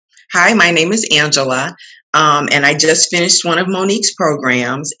Hi, my name is Angela, and I just finished one of Monique's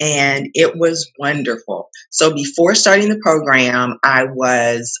programs, and it was wonderful. So before starting the program, I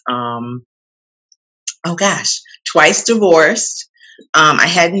was, oh gosh, twice divorced. I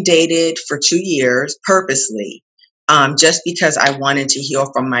hadn't dated for 2 years purposely, just because I wanted to heal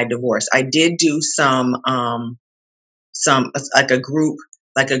from my divorce. I did do some like a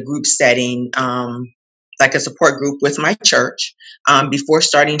group setting, like a support group with my church, before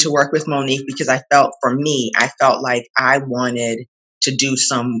starting to work with Monique, because I felt like I wanted to do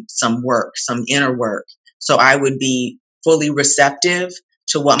some work, some inner work, so I would be fully receptive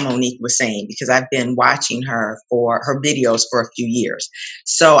to what Monique was saying, because I've been watching her for her videos for a few years.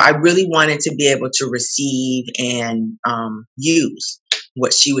 So I really wanted to be able to receive and use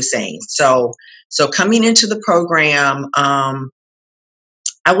what she was saying. So coming into the program,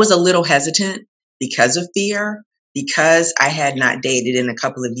 I was a little hesitant because of fear, because I had not dated in a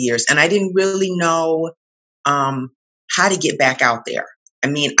couple of years, and I didn't really know um, how to get back out there. I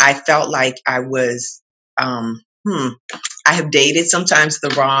mean, I felt like I was, I have dated sometimes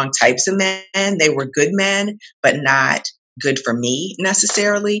the wrong types of men. They were good men, but not good for me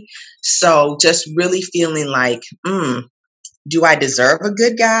necessarily. So just really feeling like, do I deserve a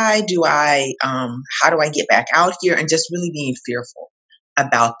good guy? How do I get back out here? And just really being fearful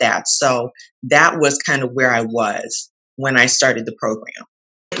about that. So that was kind of where I was when I started the program.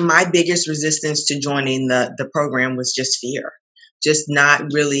 My biggest resistance to joining the program was just fear, just not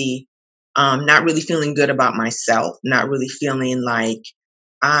really feeling good about myself, not really feeling like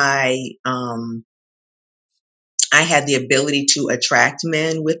I, um, I had the ability to attract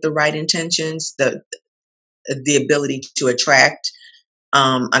men with the right intentions, the ability to attract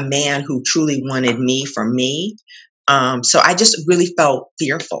a man who truly wanted me for me. So I just really felt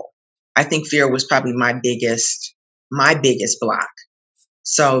fearful. I think fear was probably my biggest block.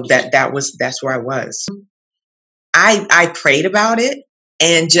 So that's where I was. I prayed about it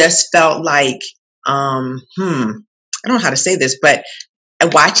and just felt like, I don't know how to say this, but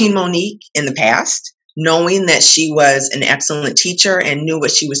watching Monique in the past, knowing that she was an excellent teacher and knew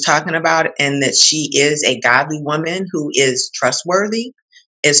what she was talking about, and that she is a godly woman who is trustworthy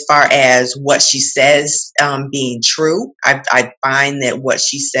as far as what she says being true. I find that what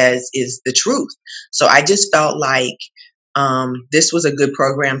she says is the truth. So I just felt like this was a good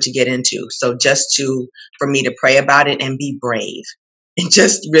program to get into. So for me to pray about it and be brave, and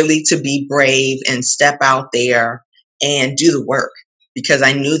just really to be brave and step out there and do the work, because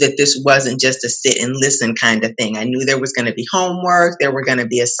I knew that this wasn't just a sit and listen kind of thing. I knew there was going to be homework, there were going to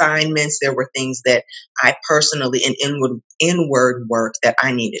be assignments, there were things that I personally and inward work that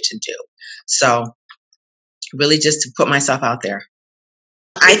I needed to do. So really just to put myself out there.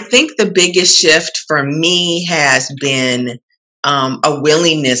 I think the biggest shift for me has been a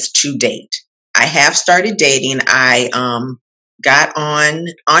willingness to date. I have started dating. I got on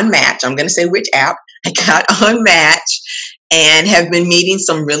Match. I'm going to say which app. I got on Match and have been meeting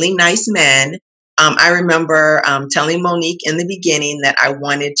some really nice men. I remember telling Monique in the beginning that I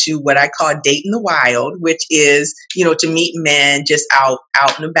wanted to what I call date in the wild, which is, to meet men just out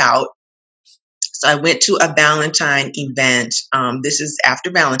and about. So I went to a Valentine event. This is after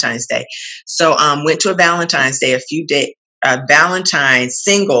Valentine's Day. So went to a Valentine's Day, Valentine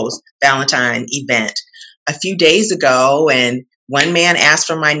singles Valentine event a few days ago, and one man asked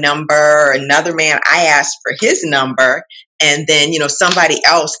for my number, another man I asked for his number, and then somebody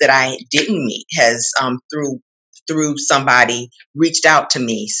else that I didn't meet has through somebody reached out to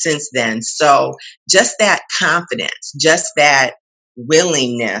me since then. So just that confidence, just that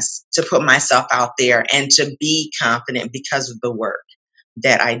willingness to put myself out there and to be confident because of the work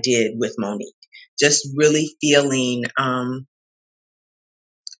that I did with Monique. Just really feeling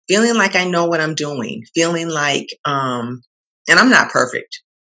like I know what I'm doing, feeling like, and I'm not perfect.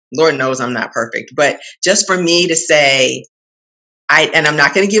 Lord knows I'm not perfect, but just for me to say, and I'm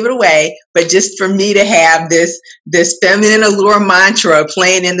not going to give it away, but just for me to have this feminine allure mantra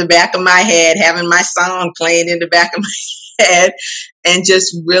playing in the back of my head, having my song playing in the back of my head, and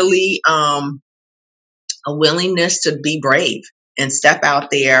just really a willingness to be brave and step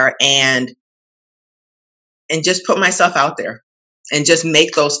out there and just put myself out there and just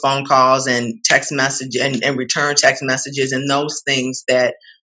make those phone calls and text message and return text messages and those things that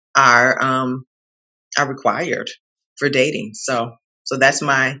are required for dating. So that's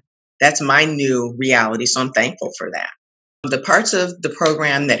my new reality. So I'm thankful for that. The parts of the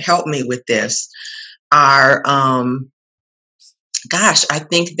program that helped me with this are, I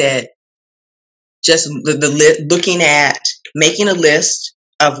think that just looking at making a list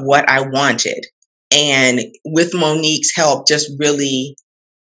of what I wanted, and with Monique's help, just really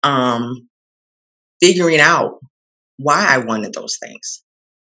um, figuring out why I wanted those things,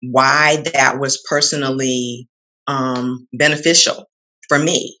 why that was personally beneficial for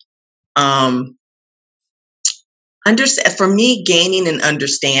me. Um, for me, gaining an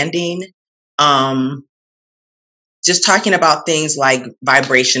understanding, um, just talking about things like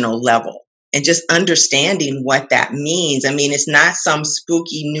vibrational level and just understanding what that means. I mean, it's not some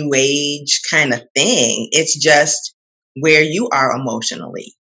spooky new age kind of thing. It's just where you are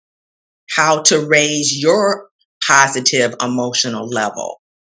emotionally, how to raise your positive emotional level.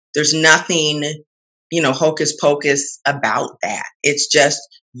 There's nothing, hocus pocus about that. It's just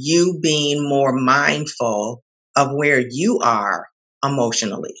you being more mindful of where you are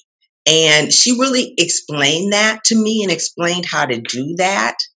emotionally. And she really explained that to me and explained how to do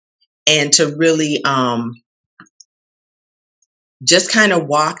that and to really just kind of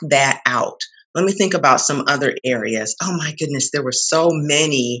walk that out. Let me think about some other areas. Oh my goodness, there were so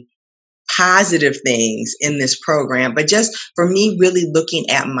many positive things in this program, but just for me, really looking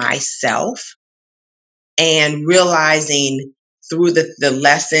at myself and realizing through the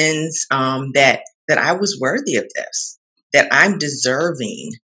lessons that I was worthy of this, that I'm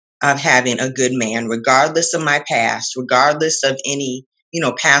deserving of having a good man, regardless of my past, regardless of any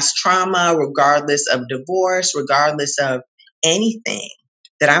past trauma, regardless of divorce, regardless of anything,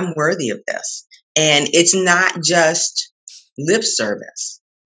 that I'm worthy of this. And it's not just lip service.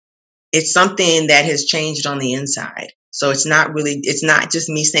 It's something that has changed on the inside. So it's not just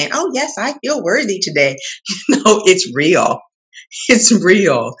me saying, oh, yes, I feel worthy today. No, it's real. It's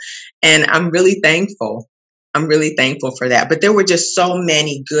real. And I'm really thankful. I'm really thankful for that. But there were just so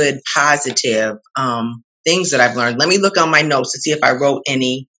many good, positive things that I've learned. Let me look on my notes to see if I wrote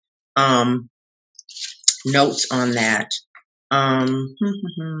any notes on that. Um,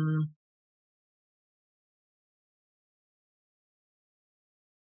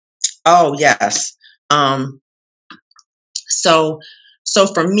 oh, yes. Um, So, so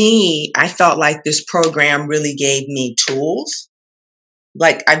for me, I felt like this program really gave me tools.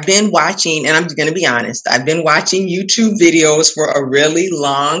 Like I've been watching, and I'm going to be honest, I've been watching YouTube videos for a really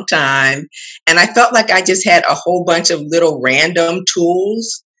long time. And I felt like I just had a whole bunch of little random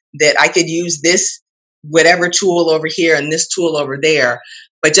tools that I could use this, whatever tool over here and this tool over there.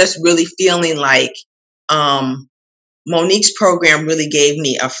 But just really feeling like, um, Monique's program really gave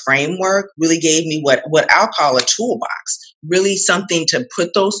me a framework, really gave me what I'll call a toolbox, really something to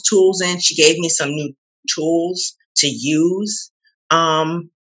put those tools in. She gave me some new tools to use, um,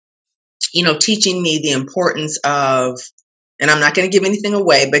 teaching me the importance of, and I'm not going to give anything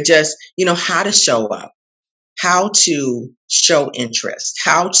away, but just, how to show up, how to show interest,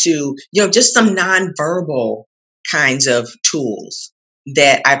 how to, just some nonverbal kinds of tools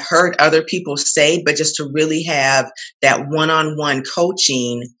that I've heard other people say, but just to really have that one-on-one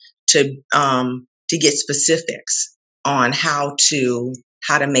coaching to get specifics on how to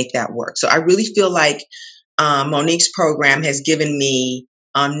make that work. So I really feel like Monique's program has given me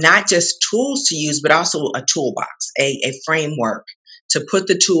not just tools to use, but also a toolbox, a framework to put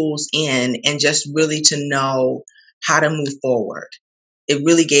the tools in and just really to know how to move forward. It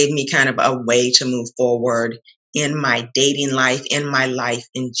really gave me kind of a way to move forward in my dating life, in my life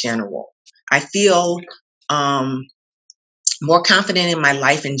in general. I feel more confident in my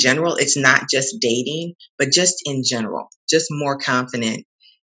life in general. It's not just dating, but just in general, just more confident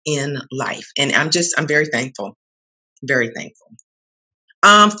in life. And I'm very thankful, very thankful.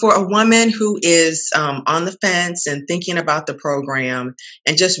 For a woman who is on the fence and thinking about the program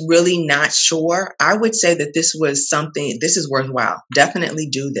and just really not sure, I would say that this is worthwhile. Definitely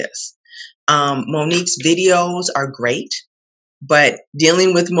do this. Monique's videos are great, but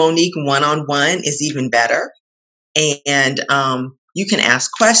dealing with Monique one-on-one is even better. And you can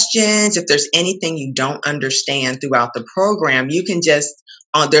ask questions. If there's anything you don't understand throughout the program, you can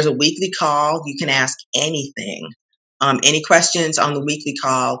there's a weekly call. You can ask anything. Any questions on the weekly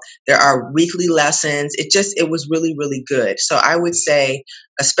call. There are weekly lessons. It was really, really good. So I would say,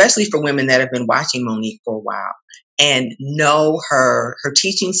 especially for women that have been watching Monique for a while and know her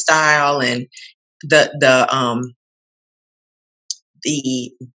teaching style and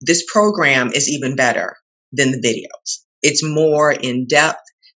this program is even better than the videos. It's more in depth.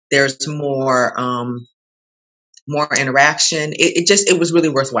 There's more interaction. It was really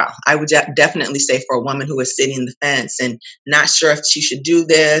worthwhile. I would definitely say for a woman who is sitting the fence and not sure if she should do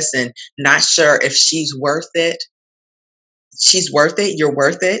this and not sure if she's worth it. She's worth it. You're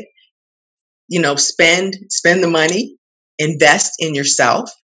worth it. Spend the money, invest in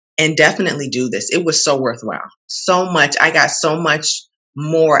yourself, and definitely do this. It was so worthwhile. So much. I got so much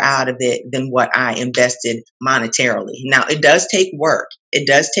more out of it than what I invested monetarily. Now, it does take work, it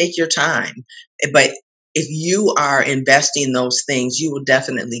does take your time, but if you are investing those things, you will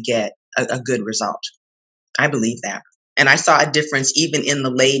definitely get a good result. I believe that. And I saw a difference even in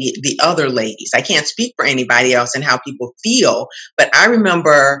the other ladies. I can't speak for anybody else and how people feel, but I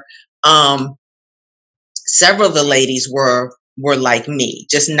remember several of the ladies were like me,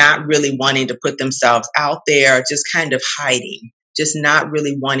 just not really wanting to put themselves out there, just kind of hiding, just not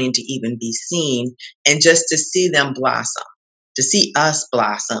really wanting to even be seen, and just to see them blossom, to see us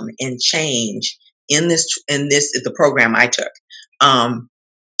blossom and change in this the program I took.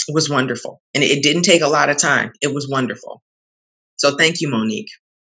 It was wonderful, and it didn't take a lot of time. It was wonderful. So thank you, Monique.